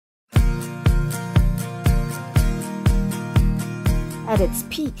At its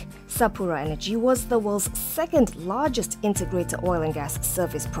peak, Sapura Energy was the world's second largest integrated oil and gas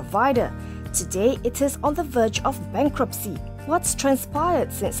service provider. Today, it is on the verge of bankruptcy. What's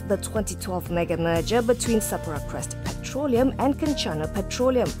transpired since the 2012 mega merger between Sapura Crest Petroleum and Kencana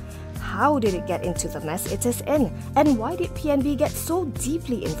Petroleum? How did it get into the mess it is in? And why did PNB get so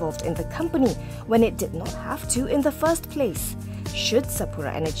deeply involved in the company when it did not have to in the first place? Should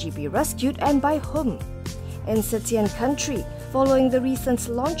Sapura Energy be rescued, and by whom? In Setian country, following the recent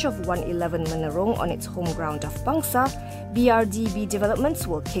launch of 111 Menerong on its home ground of Bangsa, BRDB Developments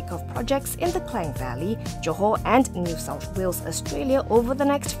will kick off projects in the Klang Valley, Johor and New South Wales, Australia over the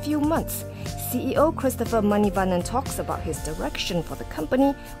next few months. CEO Christopher Manivannan talks about his direction for the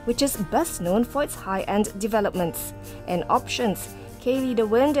company, which is best known for its high-end developments. In options, Kaylee De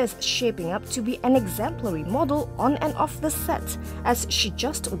Wind is shaping up to be an exemplary model on and off the set, as she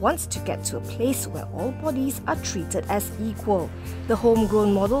just wants to get to a place where all bodies are treated as equal. The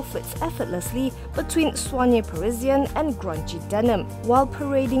homegrown model fits effortlessly between soigné Parisian and grungy denim, while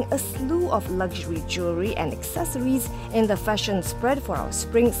parading a slew of luxury jewelry and accessories in the fashion spread for our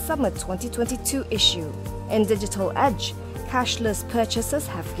Spring-Summer 2022 issue. In Digital Edge, cashless purchases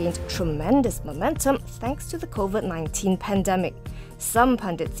have gained tremendous momentum thanks to the COVID-19 pandemic. Some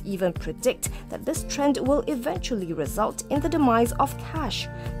pundits even predict that this trend will eventually result in the demise of cash.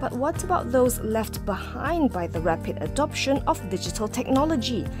 But what about those left behind by the rapid adoption of digital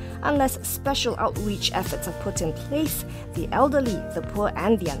technology? Unless special outreach efforts are put in place, the elderly, the poor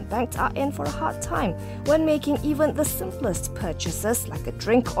and the unbanked are in for a hard time when making even the simplest purchases like a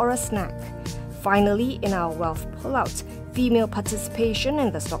drink or a snack. Finally, in our wealth pullout, female participation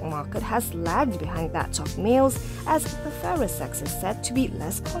in the stock market has lagged behind that of males, as the fairer sex is said to be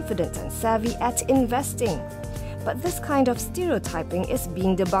less confident and savvy at investing. But this kind of stereotyping is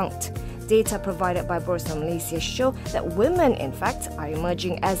being debunked. Data provided by Bursa Malaysia show that women, in fact, are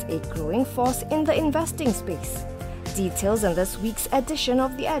emerging as a growing force in the investing space. Details in this week's edition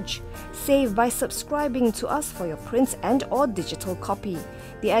of The Edge. Save by subscribing to us for your print and/or digital copy.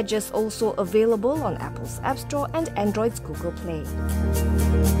 The Edge is also available on Apple's App Store and Android's Google Play.